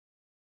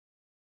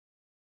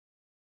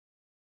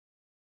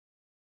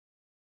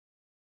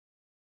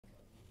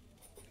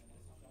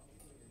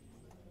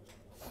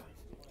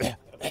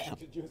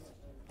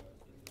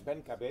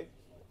Ben Cabet.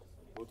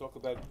 We'll talk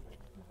about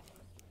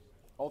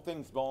all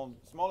things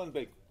small and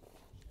big.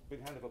 Big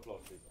hand of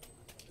applause, please.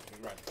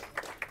 Congrats.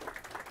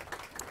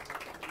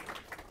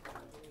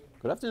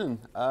 Good afternoon.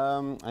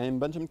 I am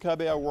Benjamin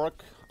Cabet. I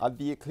work at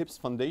the Eclipse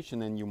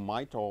Foundation, and you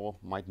might or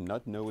might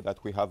not know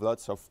that we have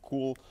lots of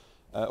cool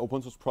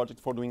open source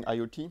projects for doing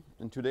IoT.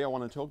 And today I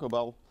want to talk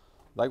about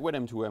lightweight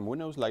M2M. Who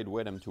knows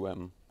lightweight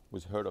M2M?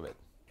 Who's heard of it?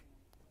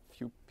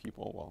 Few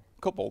people, well,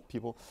 couple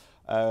people.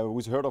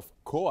 Who's heard of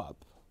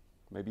co-op?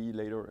 Maybe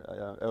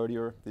later,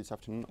 earlier this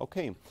afternoon.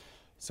 Okay.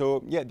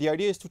 So yeah, the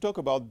idea is to talk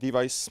about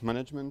device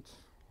management,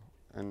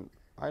 and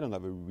I don't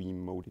have a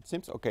remote, it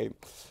seems. Okay.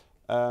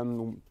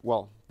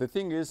 Well, the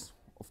thing is,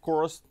 of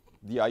course,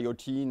 the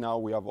IoT, now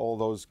we have all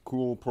those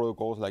cool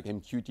protocols like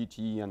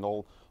MQTT and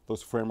all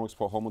those frameworks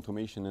for home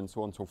automation and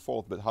so on and so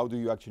forth, but how do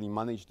you actually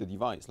manage the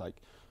device? Like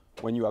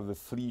when you have a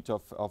fleet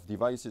of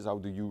devices, how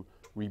do you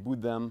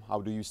reboot them? How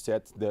do you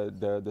set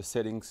the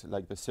settings,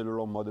 like the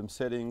cellular modem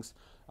settings?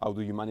 How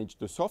do you manage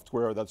the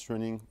software that's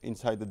running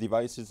inside the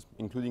devices,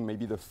 including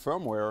maybe the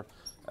firmware?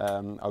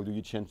 How do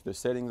you change the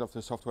settings of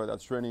the software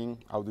that's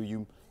running? How do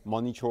you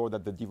monitor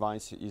that the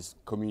device is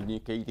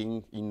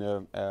communicating in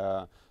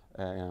a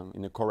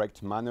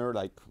correct manner?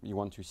 Like you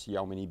want to see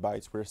how many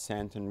bytes were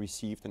sent and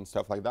received and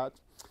stuff like that.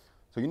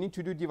 So you need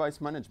to do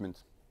device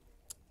management,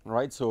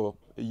 right? So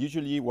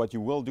usually what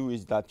you will do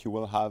is that you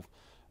will have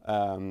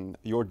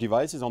your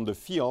devices on the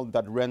field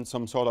that run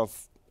some sort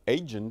of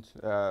agent,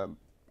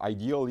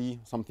 ideally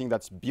something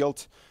that's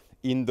built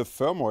in the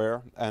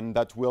firmware and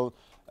that will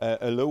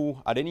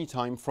allow at any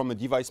time from a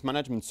device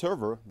management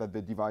server that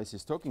the device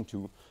is talking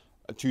to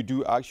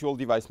do actual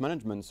device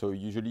management. So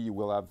usually you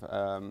will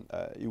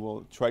have, you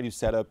will try to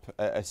set up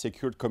a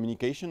secured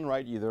communication,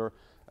 right? Either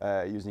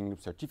using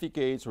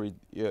certificates or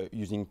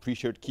using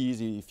pre-shared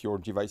keys. If your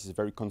device is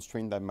very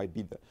constrained, that might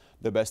be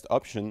the best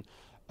option.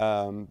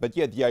 But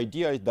yeah, the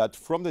idea is that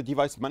from the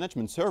device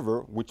management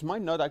server, which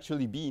might not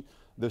actually be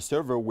the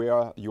server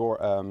where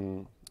your,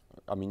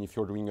 I mean, if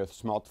you're doing a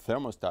smart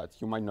thermostat,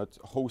 you might not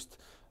host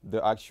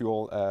the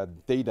actual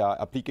data,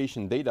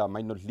 application data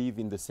might not live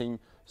in the same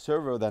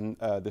server than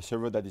the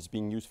server that is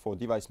being used for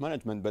device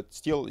management, but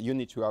still you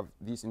need to have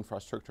this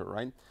infrastructure,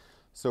 right?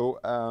 So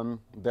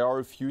there are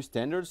a few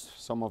standards.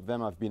 Some of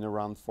them have been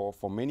around for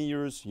many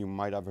years. You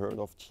might have heard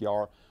of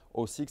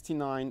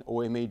TR-069.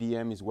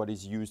 OMADM is what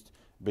is used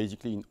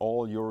basically in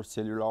all your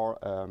cellular,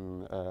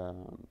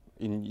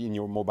 in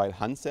your mobile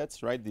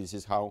handsets, right? This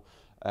is how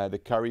the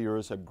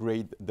carriers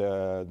upgrade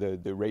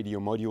the radio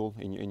module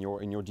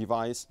in your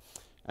device.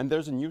 And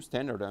there's a new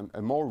standard,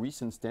 a more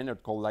recent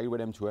standard called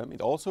lightweight M2M.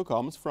 It also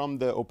comes from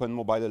the Open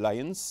Mobile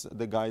Alliance,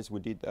 the guys who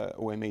did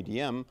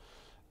OMADM.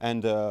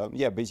 And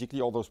yeah,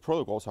 basically all those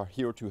protocols are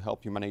here to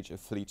help you manage a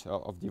fleet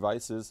of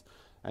devices.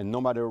 And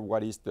no matter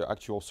what is the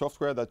actual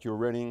software that you're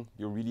running,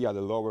 you're really at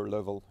a lower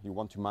level. You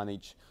want to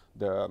manage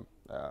the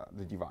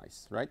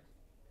device, right?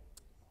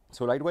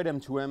 So lightweight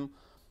M2M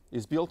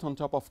is built on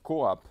top of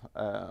co-op.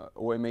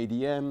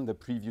 OMADM, the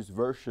previous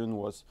version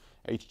was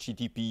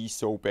HTTP,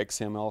 SOAP,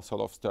 XML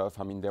sort of stuff.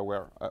 I mean, there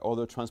were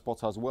other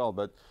transports as well,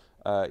 but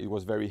it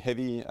was very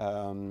heavy.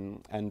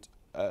 And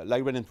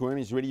lightweight M2M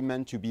is really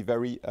meant to be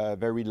very,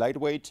 very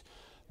lightweight.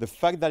 The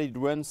fact that it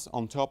runs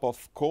on top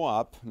of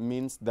co-op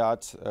means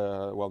that,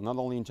 well, not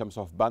only in terms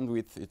of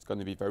bandwidth, it's going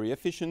to be very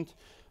efficient,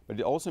 but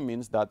it also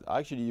means that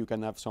actually you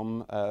can have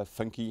some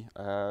funky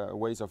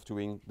ways of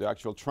doing the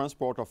actual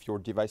transport of your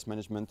device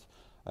management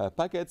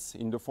packets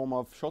in the form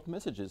of short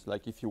messages.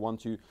 Like if you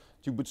want to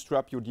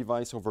bootstrap your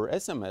device over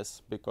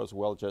SMS because,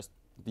 well, just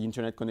the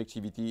internet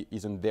connectivity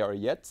isn't there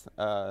yet,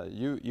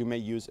 you may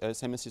use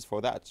SMSs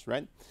for that,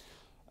 right?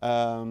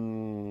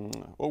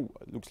 Oh,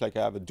 looks like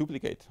I have a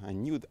duplicate. I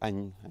knew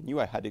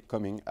I had it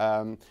coming.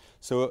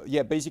 So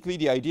yeah, basically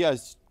the idea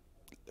is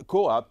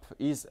co-op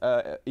is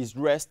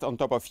REST on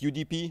top of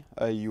UDP.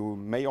 You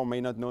may or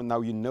may not know,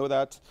 now you know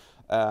that.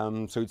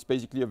 So it's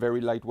basically a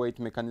very lightweight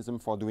mechanism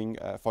for doing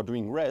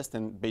REST,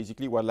 and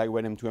basically what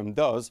lightweight M2M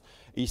does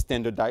is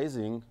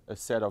standardizing a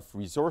set of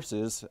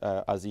resources,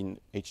 as in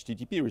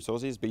HTTP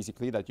resources,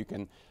 basically that you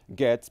can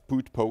get,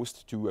 put,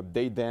 post to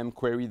update them,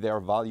 query their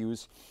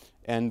values,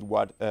 and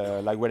what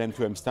lightweight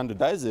M2M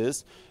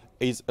standardizes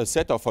is a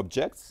set of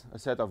objects, a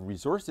set of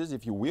resources,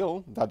 if you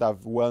will, that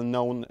have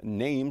well-known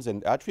names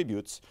and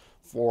attributes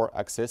for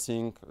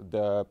accessing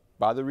the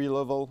battery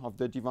level of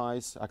the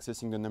device,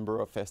 accessing the number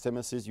of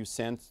SMSs you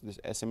sent, the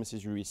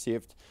SMSs you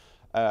received.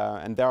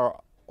 And there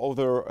are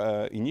other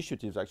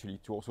initiatives actually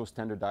to also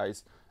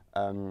standardize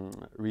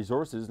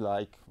resources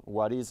like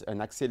what is an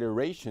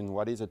acceleration,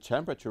 what is a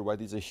temperature, what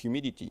is a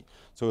humidity.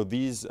 So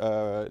these,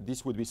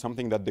 this would be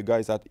something that the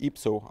guys at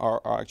IPSO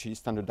are actually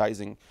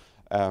standardizing.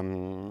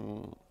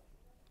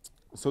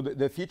 So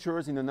the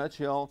features in a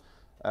nutshell,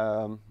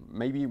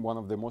 maybe one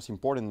of the most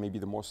important, maybe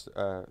the most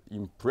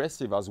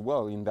impressive as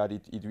well, in that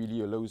it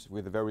really allows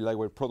with a very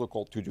lightweight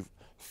protocol to do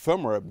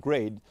firmware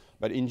upgrade,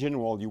 but in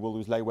general you will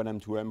use lightweight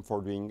M2M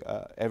for doing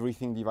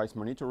everything device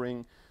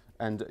monitoring,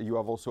 and you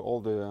have also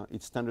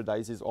it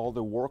standardizes all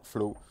the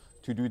workflow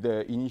to do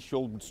the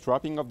initial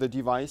bootstrapping of the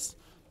device.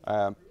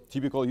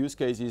 Typical use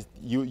case is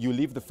you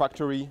leave the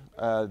factory,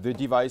 the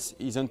device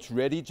isn't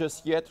ready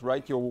just yet,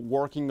 right? You're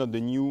working on the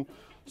new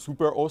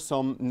super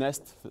awesome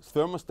Nest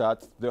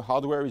thermostat. The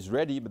hardware is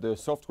ready, but the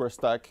software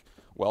stack,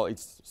 well,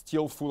 it's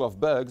still full of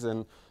bugs,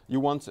 and you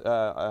want,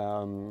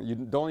 you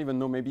don't even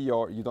know, maybe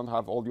you don't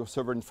have all your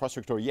server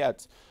infrastructure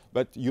yet,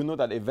 but you know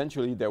that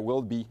eventually there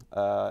will be,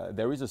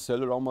 there is a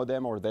cellular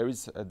modem, or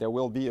there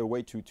will be a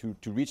way to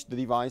reach the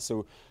device,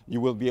 so you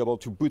will be able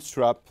to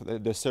bootstrap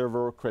the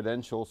server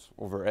credentials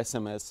over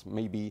SMS,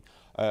 maybe,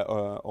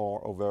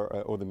 or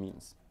over other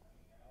means.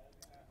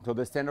 So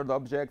the standard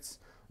objects,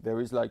 there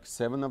is like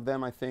 7 of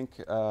them, I think.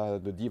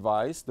 The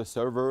device, the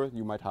server,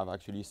 you might have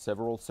actually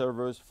several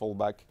servers,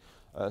 fallback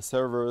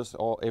servers,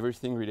 or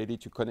everything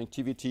related to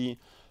connectivity.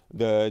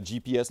 The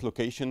GPS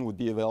location would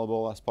be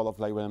available as part of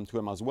LightWeb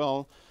M2M as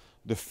well.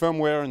 The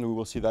firmware, and we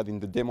will see that in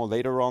the demo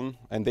later on,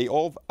 and they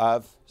all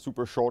have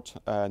super short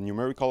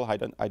numerical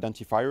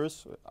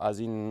identifiers,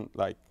 as in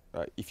like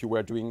if you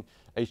were doing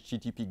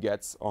HTTP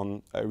gets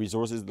on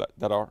resources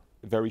that are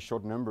very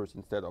short numbers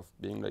instead of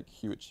being like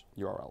huge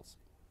URLs.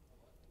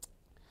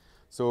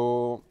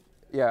 So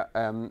yeah,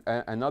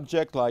 an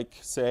object like,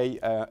 say,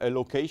 a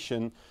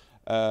location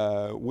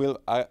will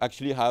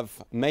actually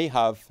may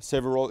have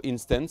several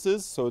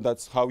instances. So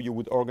that's how you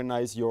would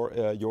organize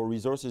your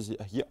resources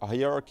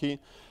hierarchy.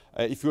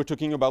 If you're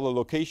talking about a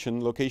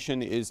location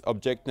is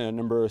object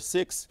number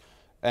 6,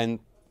 and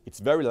it's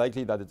very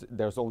likely that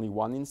there's only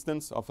one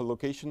instance of a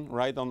location,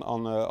 right,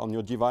 on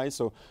your device.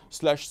 So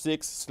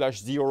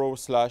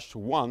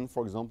 /6/0/1,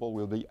 for example,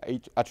 will be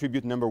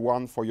attribute number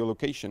 1 for your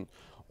location,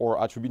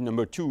 or attribute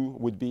number 2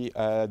 would be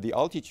the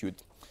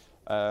altitude.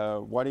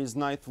 What is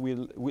nice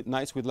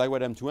with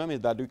LightWeb M2M is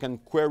that you can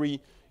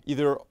query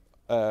either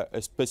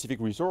a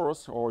specific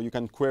resource, or you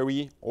can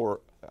query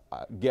or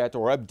get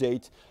or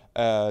update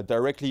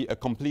directly a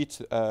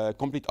complete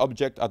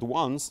object at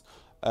once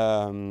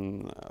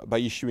by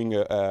issuing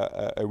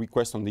a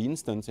request on the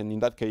instance. And in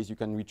that case, you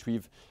can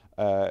retrieve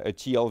a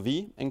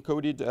TLV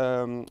encoded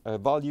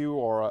value,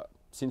 or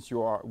since we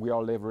are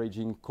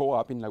leveraging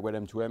co-op in LightWeb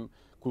M2M,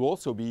 could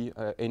also be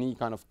any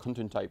kind of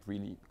content type,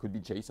 really. Could be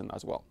JSON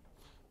as well,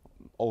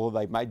 although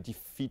they might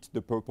defeat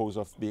the purpose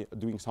of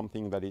doing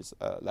something that is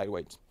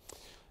lightweight.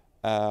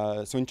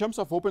 So in terms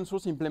of open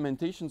source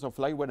implementations of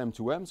LightWeb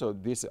M2M, so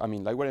this, I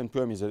mean, LightWeb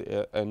M2M is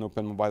an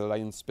Open Mobile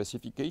Alliance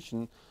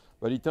specification,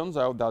 but it turns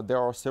out that there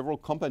are several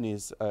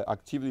companies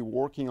actively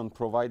working on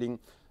providing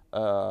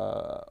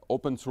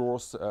open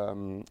source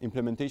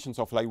implementations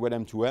of LightWeb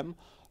M2M,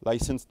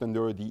 licensed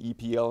under the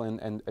EPL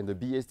and the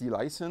BSD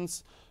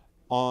license.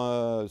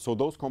 So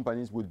those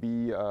companies would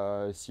be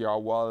Sierra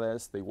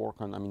Wireless. They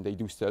work on, I mean, they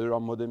do cellular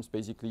modems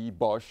basically.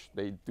 Bosch,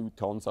 they do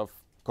tons of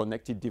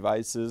connected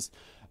devices.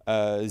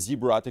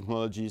 Zebra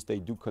Technologies, they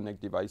do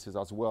connect devices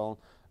as well.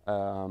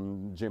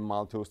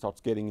 Gemalto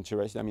starts getting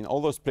interested. I mean,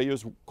 all those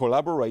players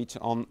collaborate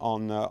on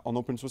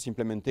open source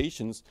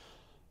implementations.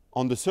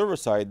 On the server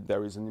side,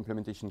 there is an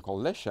implementation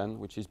called Leshan,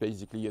 which is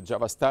basically a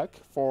Java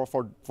stack for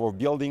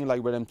building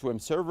LightWeb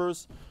M2M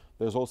servers.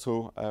 There's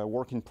also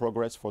work in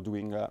progress for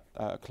doing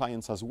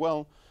clients as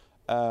well.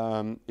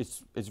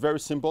 It's very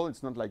simple.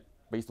 It's not like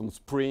based on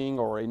Spring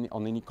or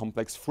on any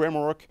complex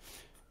framework.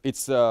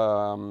 It's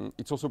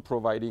also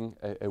providing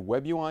a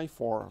web UI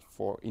for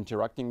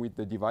interacting with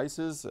the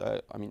devices.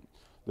 I mean,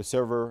 the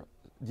server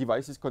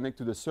devices connect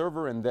to the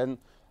server, and then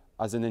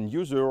as an end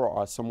user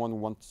or as someone who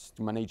wants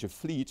to manage a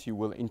fleet, you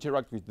will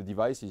interact with the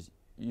devices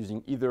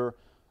using either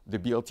the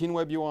built-in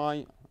web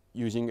UI,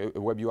 using a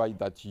web UI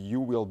that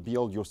you will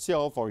build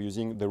yourself, or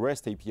using the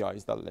REST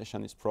APIs that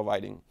Leshan is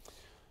providing.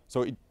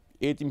 So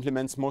it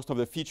implements most of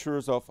the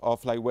features of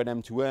LightWeb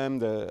M2M,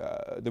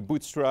 the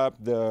bootstrap,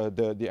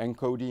 the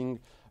encoding,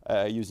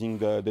 using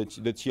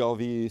the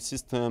TLV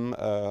system.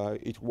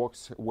 It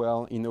works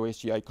well in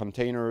OSGI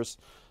containers.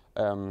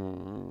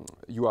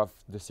 You have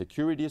the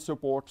security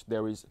support.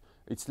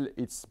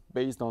 It's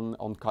based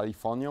on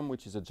Californium,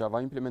 which is a Java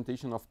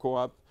implementation of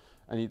co-op,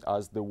 and it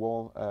has the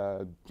whole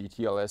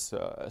DTLS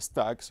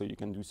stack, so you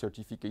can do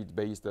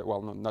certificate-based,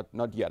 well,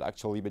 not yet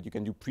actually, but you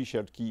can do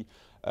pre-shared key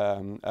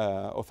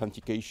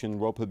authentication,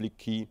 raw public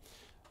key.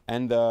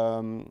 And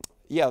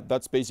yeah,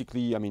 that's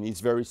basically, I mean,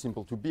 it's very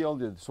simple to build.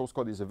 The source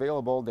code is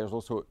available. There's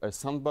also a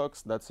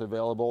sandbox that's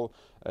available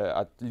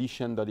at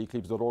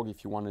lishan.eclipse.org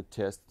if you want to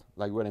test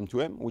LightWeb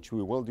M2M, which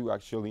we will do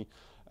actually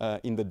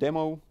in the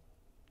demo.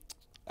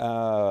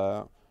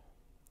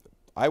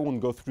 I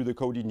won't go through the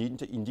code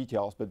in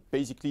details, but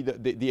basically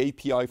the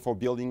API for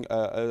building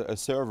a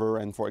server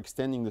and for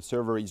extending the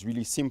server is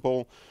really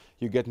simple.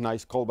 You get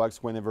nice callbacks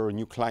whenever a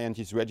new client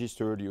is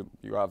registered.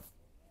 You have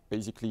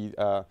basically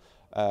a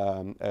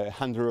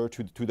handler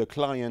to the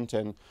client,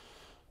 and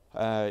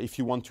If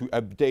you want to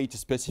update a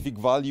specific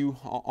value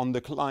on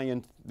the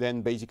client,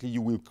 then basically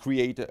you will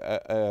create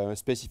a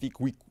specific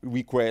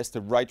request,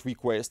 a write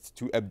request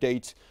to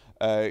update.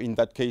 In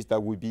that case,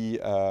 that would be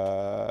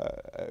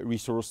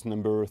resource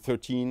number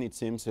 13, it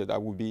seems.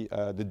 That would be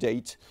the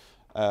date.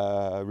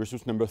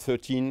 Resource number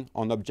 13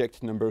 on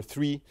object number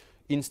 3,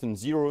 instance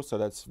 0. So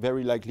that's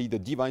very likely the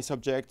device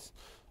object.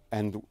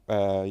 And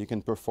you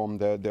can perform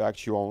the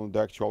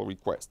actual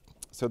request.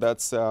 So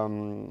that's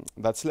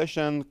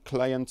 /n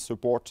client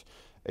support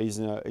is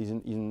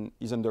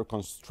under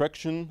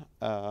construction.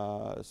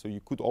 So you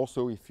could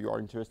also, if you are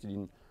interested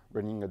in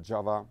running a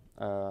Java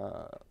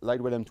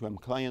lightweight M2M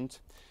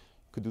client,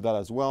 could do that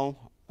as well.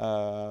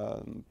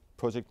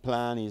 Project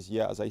plan is,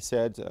 yeah, as I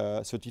said,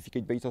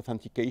 certificate-based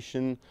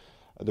authentication.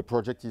 The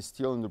project is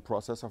still in the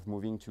process of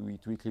moving to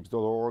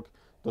eclipse.org.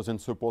 Doesn't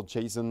support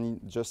JSON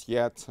just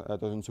yet.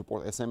 Doesn't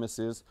support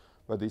SMSs.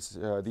 But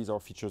these are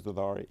features that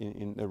are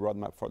in the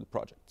roadmap for the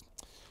project.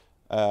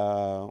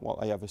 Well,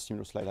 I have a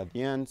similar slide at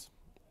the end.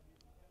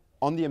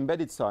 On the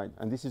embedded side,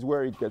 and this is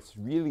where it gets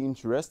really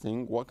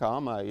interesting,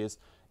 Wakahama is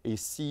a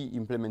C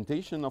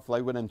implementation of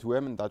lightweight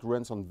M2M, and that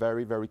runs on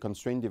very, very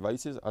constrained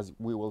devices, as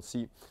we will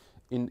see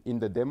in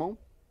the demo.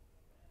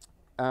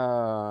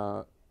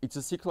 It's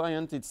a C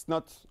client. It's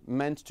not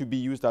meant to be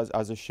used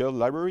as a shared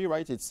library,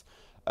 right? It's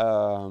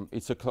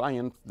a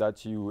client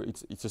that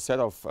it's a set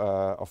of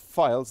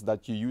files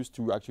that you use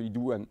to actually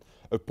do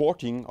a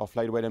porting of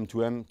lightweight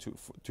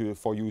M2M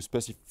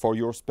for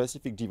your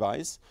specific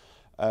device.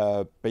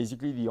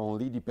 Basically, the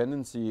only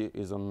dependency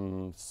is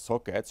on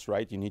sockets,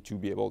 right? You need to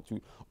be able to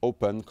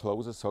open,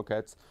 close a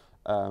socket,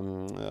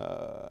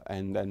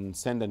 and then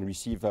send and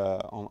receive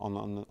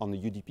on the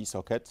UDP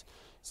socket.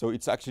 So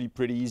it's actually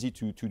pretty easy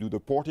to do the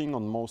porting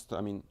on most.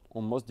 I mean,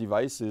 on most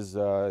devices,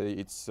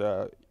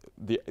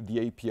 the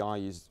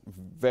API is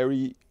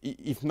very,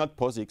 if not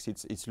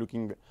POSIX, it's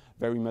looking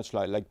very much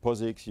like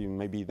POSIX.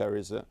 Maybe there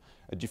is a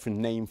different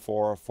name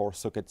for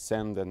socket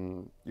send,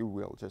 and you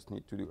will just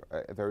need to do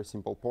a very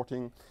simple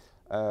porting.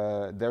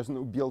 There's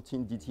no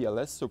built-in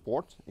DTLS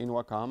support in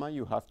Wakahama.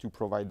 You have to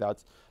provide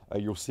that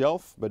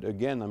yourself. But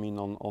again, I mean,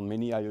 on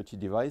many IoT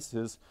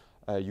devices,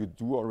 you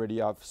do already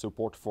have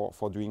support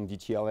for doing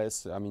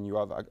DTLS. I mean, you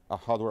have a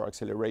hardware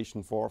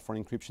acceleration for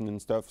encryption and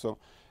stuff. So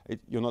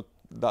you're not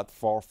that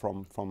far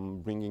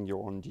from bringing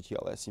your own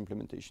DTLS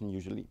implementation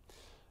usually.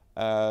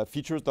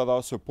 Features that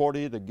are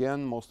supported,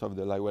 again, most of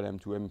the lightweight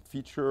M2M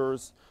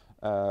features.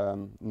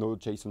 No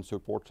JSON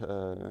support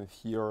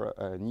here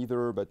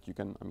neither, but you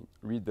can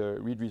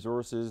read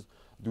resources,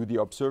 do the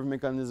observe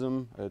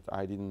mechanism.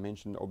 I didn't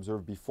mention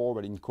observe before,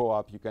 but in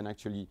co-op you can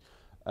actually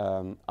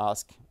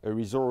ask a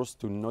resource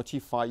to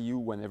notify you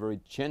whenever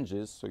it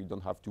changes, so you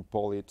don't have to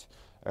poll it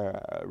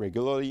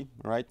regularly,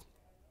 right?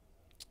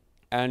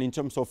 And in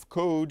terms of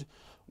code,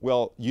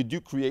 well, you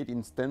do create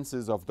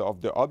instances of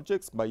the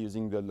objects by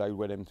using the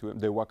lightweight M2M,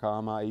 the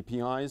Wakahama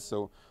APIs.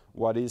 So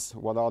what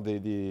are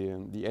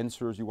the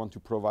answers you want to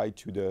provide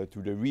to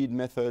the read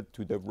method,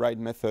 to the write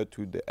method,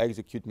 to the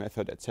execute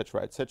method,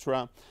 etc.,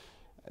 etc.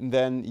 And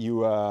then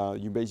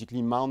you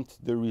basically mount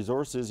the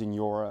resources in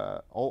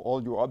your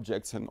all your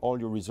objects and all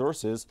your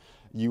resources.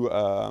 You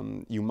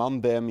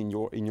mount them in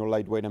your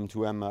lightweight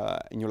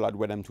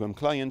M2M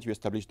client. You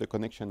establish the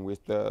connection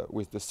with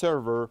the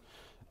server,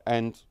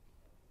 and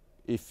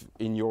if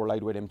in your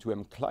lightweight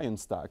M2M client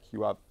stack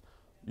you have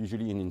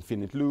usually an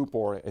infinite loop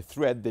or a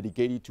thread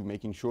dedicated to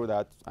making sure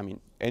that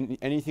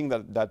anything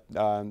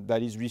that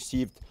is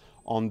received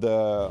on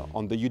the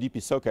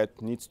UDP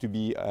socket needs to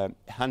be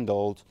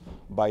handled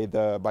by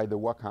the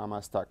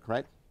Wakahama stack,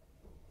 right?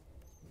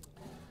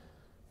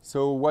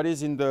 So what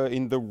is in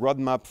the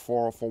roadmap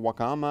for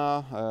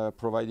Wakahama?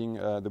 Providing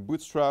the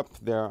bootstrap.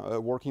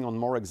 They're working on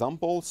more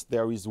examples.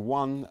 There is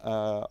one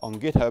on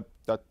GitHub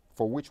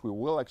for which we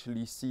will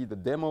actually see the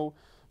demo.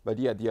 But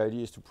yeah, the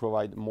idea is to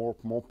provide more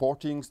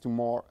portings to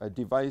more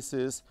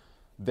devices.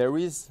 There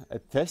is a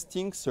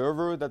testing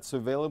server that's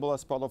available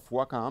as part of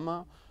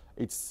Wakahama.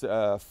 It's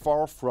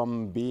far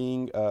from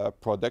being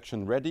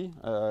production ready.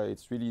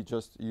 It's really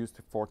just used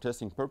for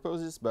testing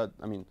purposes. But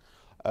I mean,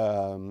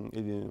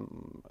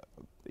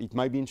 it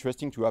might be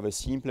interesting to have a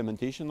C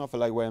implementation of a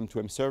lightweight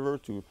M2M server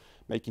to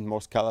make it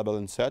more scalable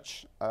and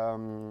such.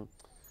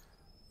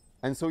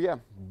 And so yeah,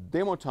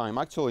 demo time.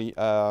 Actually,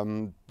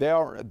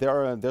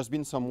 there's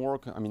been some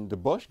work. I mean, the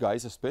Bosch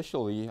guys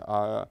especially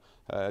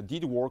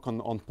did work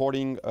on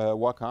porting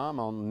Wakahama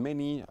on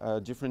many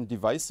different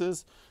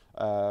devices.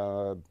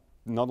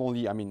 Not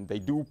only, I mean, they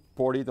do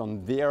port it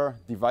on their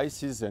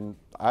devices, and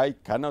I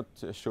cannot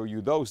show you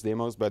those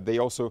demos, but they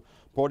also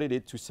ported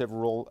it to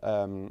several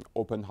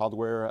open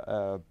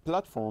hardware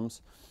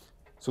platforms.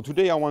 So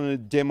today I want to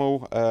demo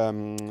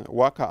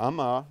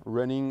Wakahama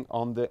running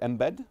on the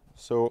Embed.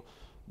 So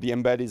the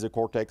Embed is a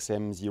Cortex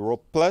M0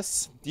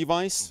 Plus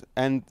device,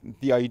 and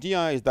the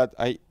idea is that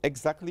I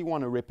exactly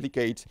want to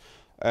replicate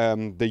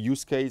the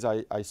use case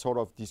I sort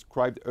of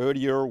described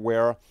earlier,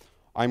 where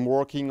I'm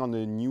working on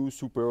a new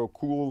super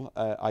cool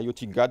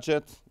IoT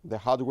gadget. The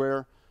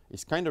hardware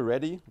is kind of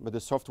ready, but the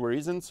software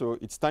isn't. So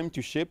it's time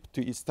to ship.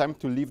 It's time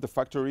to leave the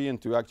factory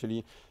and to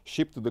actually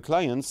ship to the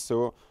clients.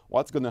 So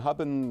what's going to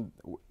happen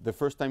the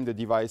first time the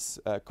device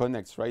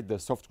connects, right? The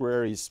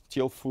software is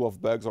still full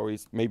of bugs, or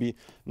is maybe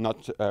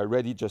not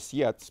ready just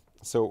yet.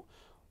 So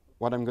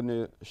what I'm going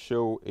to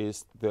show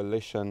is the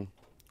Leshan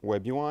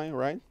web UI,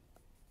 right?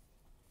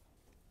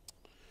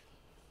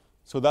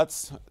 So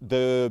that's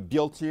the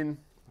built-in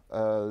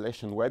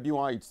Leshan web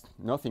UI. It's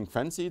nothing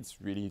fancy. It's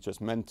really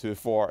just meant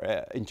for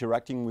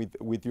interacting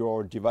with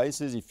your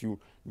devices. If you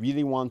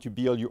really want to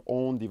build your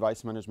own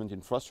device management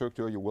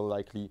infrastructure, you will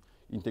likely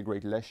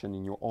integrate Leshan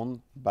in your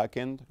own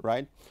backend,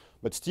 right?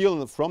 But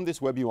still, from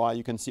this web UI,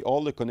 you can see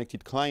all the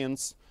connected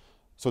clients.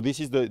 So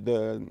this is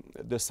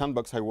the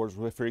sandbox I was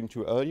referring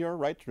to earlier,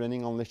 right?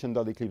 Running on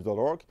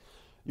leshan.eclipse.org.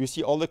 You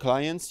see all the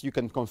clients. You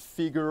can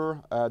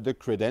configure the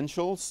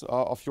credentials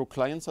of your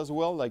clients as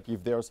well. Like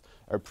if there's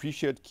a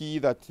pre-shared key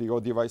that your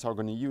device are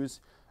going to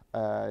use,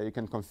 you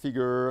can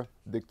configure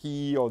the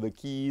key or the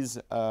keys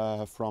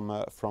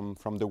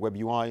from the web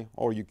UI,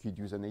 or you could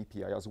use an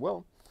API as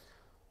well.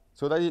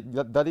 So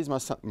that is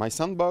my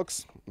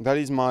sandbox. That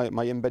is my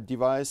embed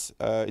device.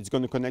 It's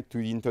going to connect to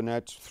the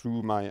internet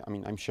through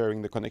I'm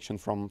sharing the connection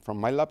from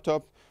my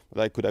laptop, but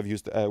I could have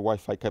used a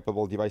Wi-Fi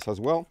capable device as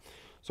well.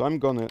 So I'm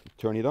going to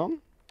turn it on.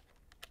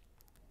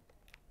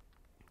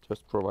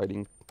 Just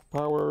providing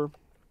power.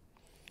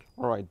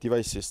 All right,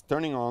 device is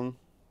turning on.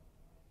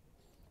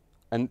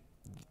 And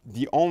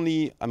the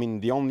only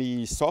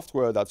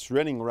software that's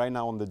running right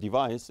now on the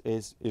device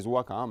is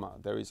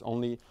Wakahama. There is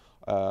only,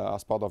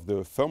 as part of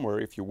the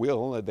firmware, if you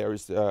will, there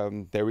is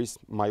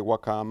my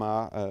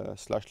Wakahama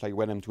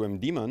 /LightWebM2M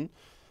daemon.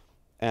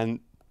 And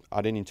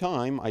at any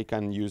time, I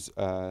can use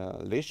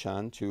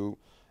Leshan to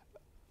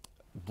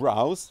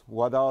browse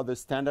what are the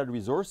standard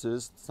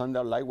resources,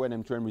 standard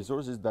LightWebM2M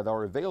resources that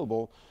are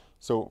available.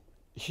 So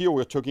here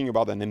we're talking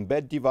about an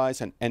embed device,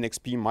 an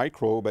NXP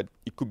micro, but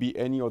it could be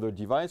any other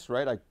device,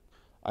 right?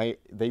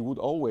 They would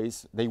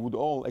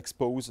all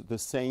expose the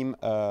same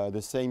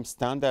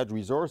standard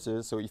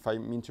resources. So if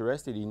I'm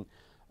interested in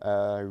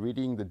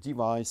reading the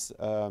device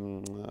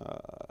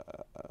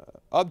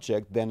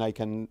object, then I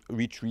can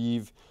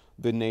retrieve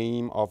the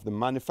name of the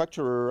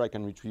manufacturer. I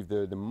can retrieve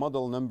the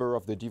model number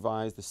of the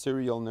device, the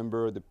serial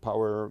number, the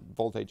power,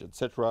 voltage,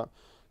 etc.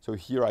 So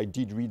here I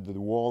did read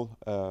the wall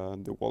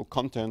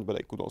content, but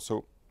I could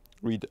also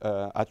read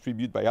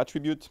attribute by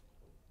attribute.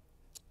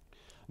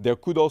 There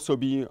could also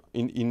be,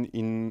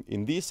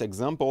 in this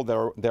example,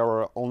 there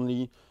are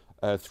only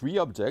 3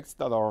 objects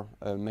that are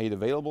made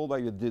available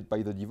by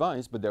the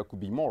device, but there could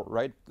be more,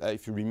 right?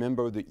 If you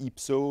remember the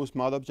IPSO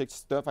smart object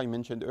stuff I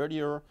mentioned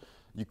earlier,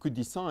 you could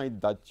decide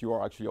that you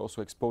are actually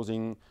also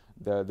exposing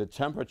the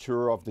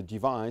temperature of the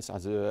device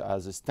as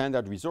a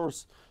standard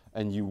resource,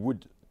 and you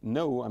would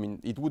know,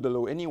 it would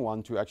allow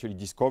anyone to actually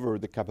discover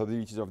the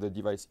capabilities of the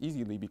device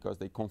easily because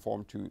they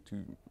conform to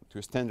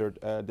a standard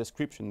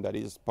description that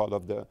is part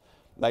of the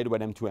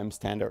LightWebM2M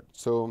standard.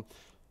 So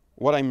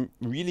what I'm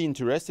really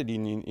interested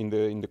in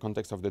the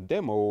context of the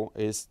demo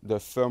is the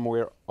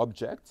firmware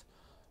object.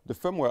 The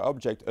firmware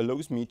object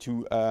allows me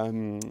to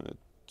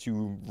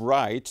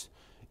write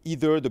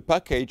either the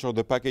package or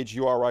the package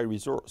URI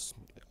resource.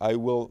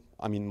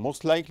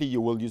 Most likely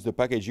you will use the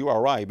package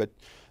URI, but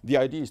the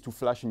idea is to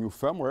flash a new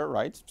firmware,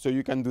 right? So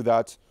you can do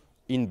that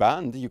in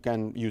band. You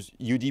can use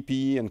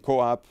UDP and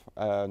CoAP.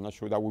 Not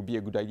sure that would be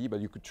a good idea, but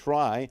you could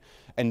try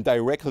and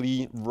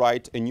directly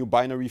write a new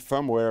binary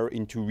firmware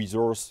into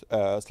resource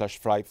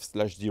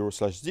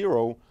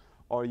 /5/0/0,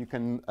 or you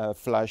can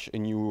flash a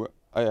new,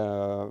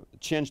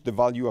 change the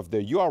value of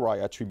the URI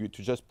attribute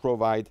to just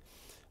provide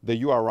the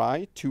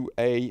URI to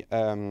a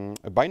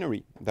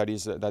binary that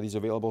is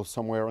available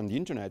somewhere on the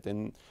internet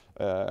and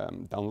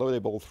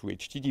downloadable through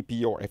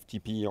HTTP or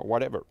FTP or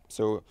whatever.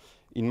 So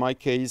in my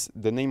case,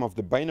 the name of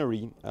the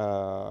binary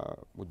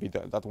would be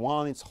that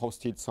one. It's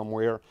hosted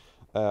somewhere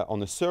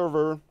on a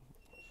server.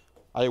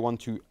 I want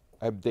to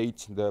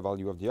update the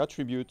value of the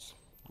attribute.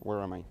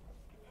 Where am I?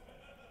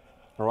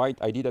 All right,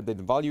 I did update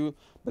the value,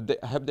 but the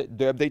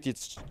update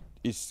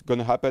is going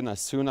to happen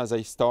as soon as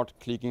I start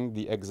clicking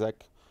the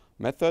exec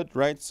method,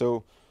 right?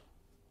 So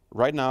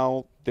right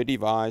now the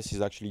device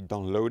is actually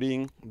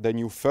downloading the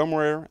new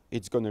firmware.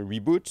 It's going to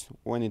reboot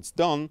when it's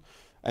done,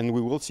 and we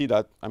will see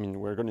that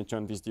we're going to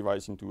turn this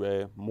device into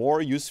a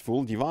more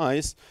useful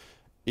device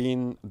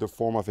in the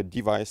form of a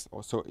device.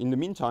 So in the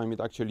meantime, it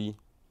actually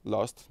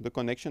lost the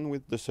connection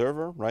with the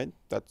server, right?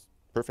 That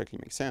perfectly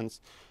makes sense.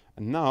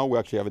 And now we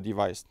actually have a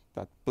device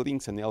that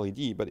blinks an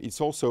LED, but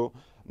it's also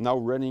now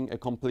running a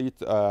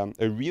complete,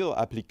 a real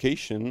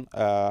application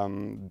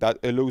that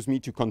allows me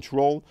to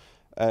control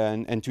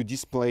and to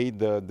display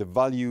the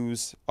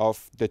values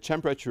of the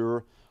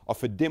temperature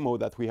of a demo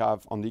that we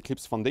have on the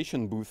Eclipse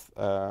Foundation booth.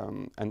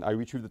 And I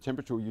retrieve the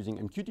temperature using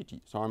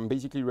MQTT. So I'm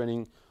basically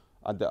running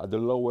at the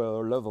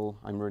lower level,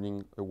 I'm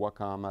running a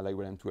Wakahama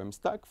LightWebM2M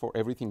stack for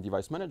everything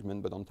device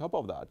management, but on top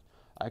of that,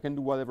 I can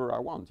do whatever I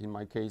want. In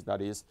my case,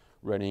 that is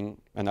running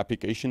an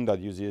application that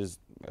uses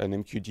an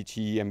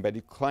MQTT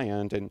embedded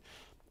client, and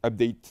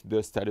update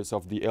the status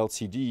of the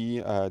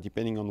LCD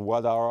depending on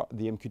what are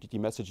the MQTT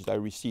messages I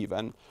receive.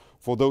 And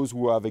for those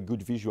who have a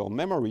good visual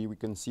memory, we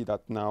can see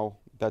that now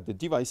that the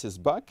device is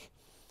back.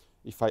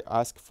 If I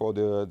ask for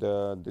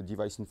the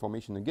device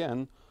information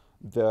again,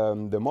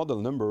 the model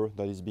number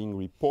that is being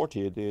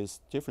reported is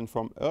different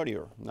from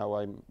earlier. Now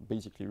I'm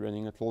basically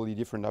running a totally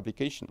different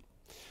application.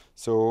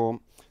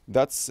 So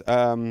that's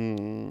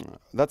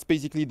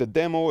basically the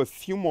demo. A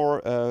few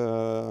more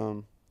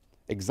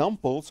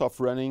examples of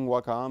running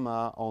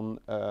Wakahama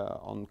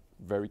on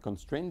very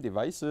constrained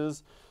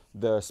devices.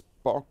 The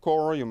Spark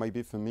Core, you might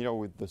be familiar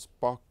with the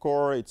Spark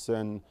Core. It's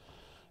an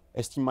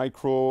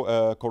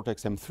STMicro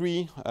Cortex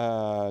M3,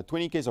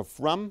 20Ks of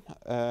RAM,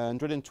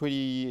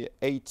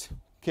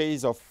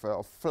 128Ks of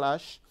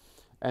flash.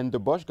 And the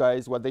Bosch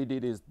guys, what they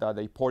did is that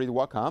they ported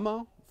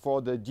Wakahama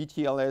for the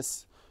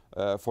DTLS.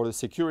 For the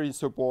security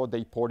support,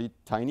 they ported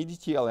tiny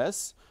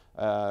DTLS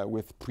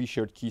with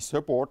pre-shared key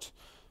support.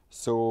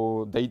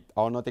 So they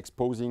are not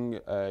exposing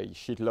a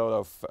shitload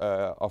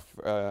of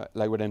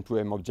lightweight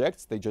M2M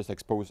objects. They just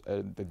expose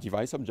the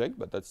device object,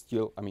 but that's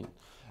still, I mean,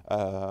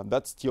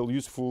 that's still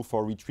useful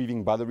for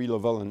retrieving battery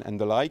level and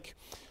the like.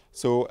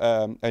 So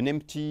an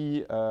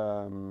empty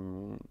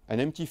firmware,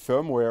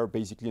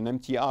 basically an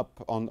empty app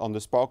on the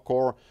Spark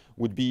Core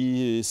would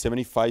be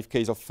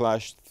 75Ks of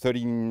flash,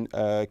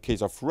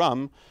 13Ks of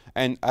RAM,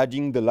 and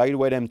adding the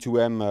lightweight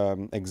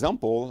M2M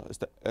example,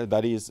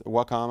 that is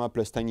Wakahama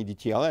plus tiny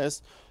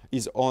DTLS,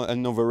 is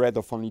an overhead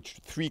of only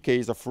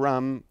 3Ks of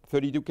RAM,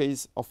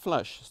 32Ks of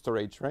flash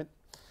storage, right?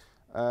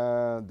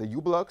 The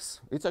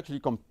U-blocks, it's actually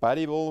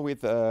compatible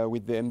with the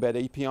embed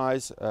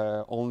APIs,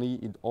 only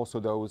it also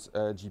does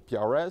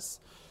GPRS.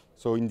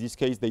 So in this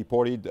case, they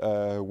ported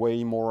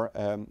way more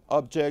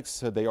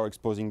objects. They are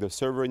exposing the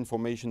server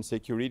information,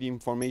 security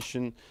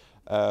information,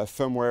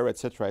 firmware,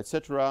 etc.,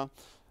 etc.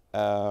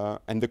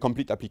 And the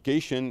complete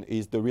application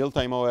is the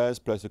real-time OS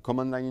plus a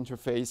command line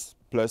interface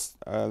plus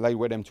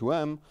lightweight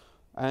M2M.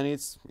 And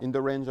it's in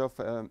the range of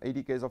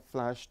 80Ks of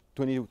flash,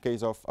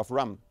 22Ks of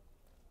RAM.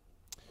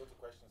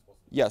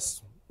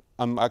 Yes,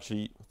 I'm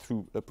actually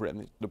through the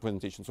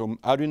presentation. So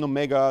Arduino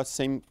Mega,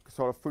 same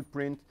sort of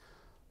footprint.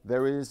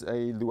 There is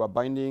a Lua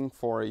binding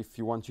for if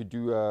you want to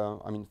do,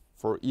 I mean,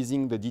 for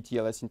easing the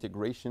DTLS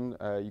integration,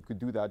 you could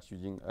do that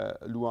using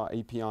Lua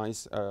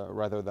APIs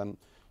rather than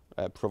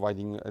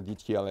providing a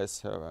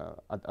DTLS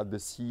at the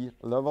C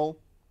level.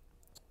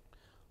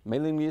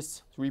 Mailing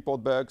lists to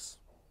report bugs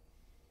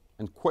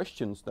and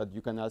questions that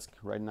you can ask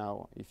right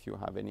now if you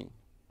have any.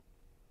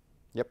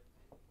 Yep.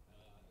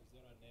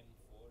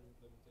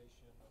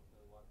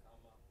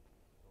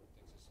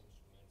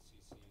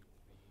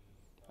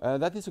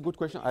 That is a good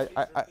question.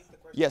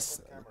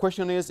 Yes,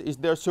 question is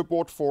there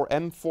support for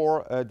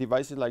M4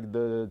 devices like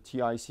the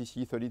TI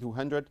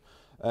CC3200?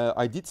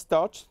 I did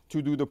start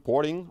to do the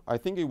porting. I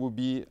think it would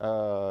be,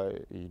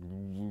 it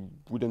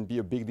wouldn't be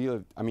a big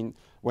deal. I mean,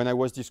 when I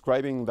was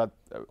describing that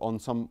on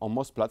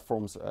most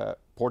platforms,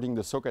 porting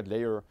the socket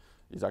layer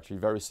is actually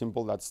very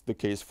simple. That's the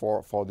case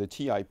for the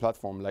TI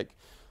platform. Like,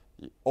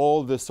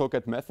 all the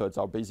socket methods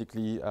are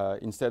basically,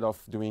 instead of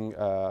doing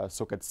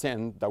socket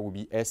send, that would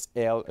be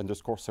SL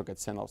underscore socket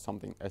send or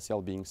something. SL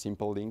being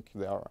simple link,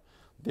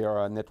 they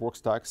are a network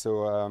stack.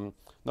 So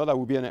no, that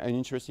would be an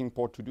interesting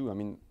port to do. I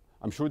mean,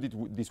 I'm sure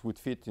this would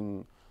fit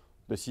in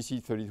the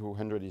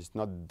CC3200 is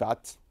not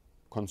that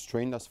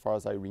constrained as far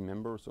as I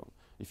remember. So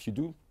if you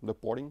do the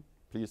porting,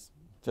 please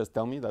just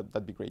tell me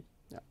that'd be great.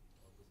 Yeah.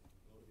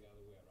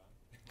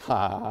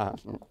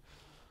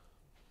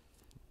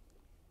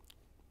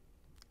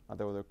 Are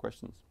there other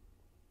questions?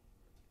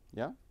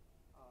 Yeah?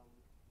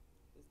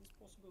 Is this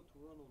possible to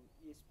run on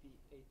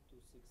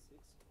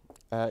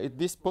ESP8266?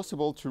 It is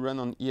possible to run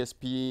on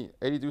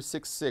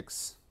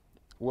ESP8266.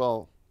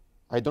 Well,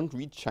 I don't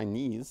read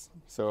Chinese,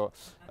 so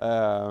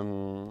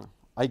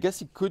I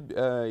guess it could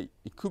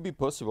be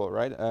possible,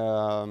 right?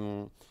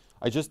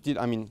 I just did.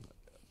 I mean,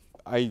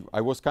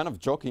 I was kind of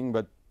joking,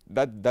 but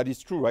that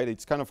is true, right?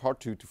 It's kind of hard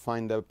to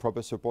find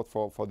proper support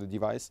for the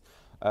device,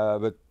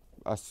 but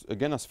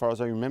as far as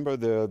I remember,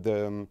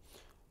 the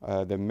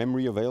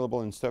memory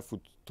available and stuff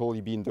would totally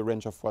be in the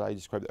range of what I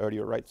described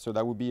earlier, right? So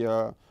that would be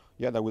yeah,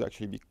 that would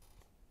actually be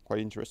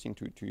quite interesting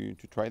to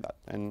try that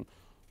and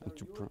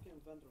to.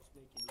 European vendors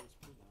making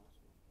ESP now,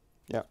 so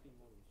yeah. ESP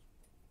models.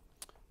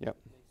 Yep.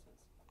 Makes sense.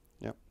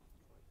 Yep.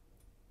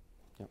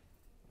 Yep.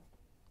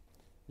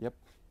 Yep.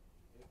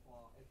 If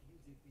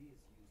UDP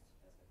is used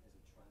as a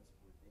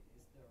transport,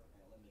 is there a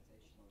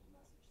limitation on the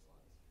message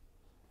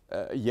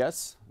size?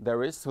 Yes,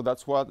 there is. So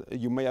that's what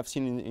you may have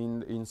seen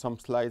in some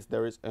slides.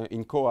 There is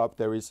in co-op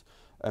there is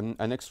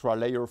an extra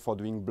layer for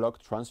doing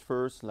block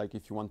transfers. Like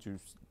if you want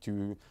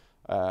to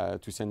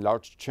send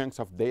large chunks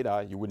of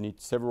data, you would need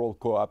several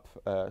co-op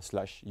 /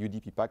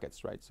 UDP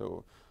packets, right?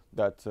 So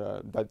that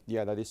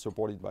is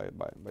supported by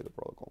the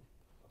protocol.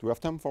 Do we have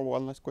time for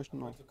one last question?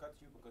 I'm going to cut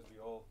you because we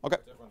all okay.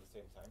 put everyone at the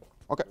same time.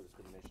 Okay. No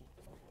discrimination.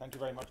 Thank you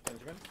very much,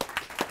 Benjamin.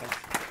 Thanks.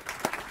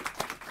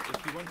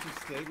 If you want to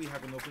stay, we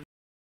have an open